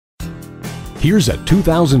Here's a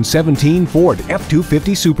 2017 Ford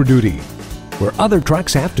F-250 Super Duty. Where other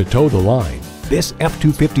trucks have to toe the line, this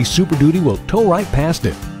F-250 Super Duty will tow right past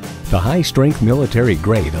it. The high-strength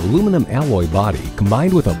military-grade aluminum alloy body,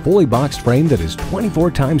 combined with a fully boxed frame that is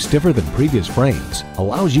 24 times stiffer than previous frames,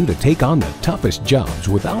 allows you to take on the toughest jobs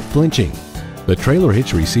without flinching. The trailer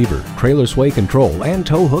hitch receiver, trailer sway control, and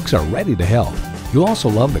tow hooks are ready to help. You'll also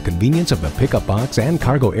love the convenience of the pickup box and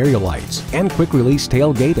cargo area lights, and quick-release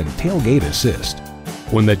tailgate and tailgate assist.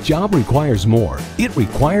 When the job requires more, it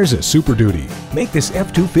requires a Super Duty. Make this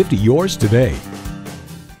F-250 yours today.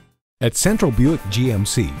 At Central Buick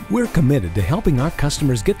GMC, we're committed to helping our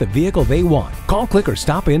customers get the vehicle they want. Call, click, or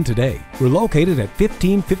stop in today. We're located at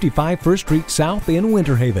 1555 First Street South in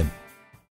Winter Haven.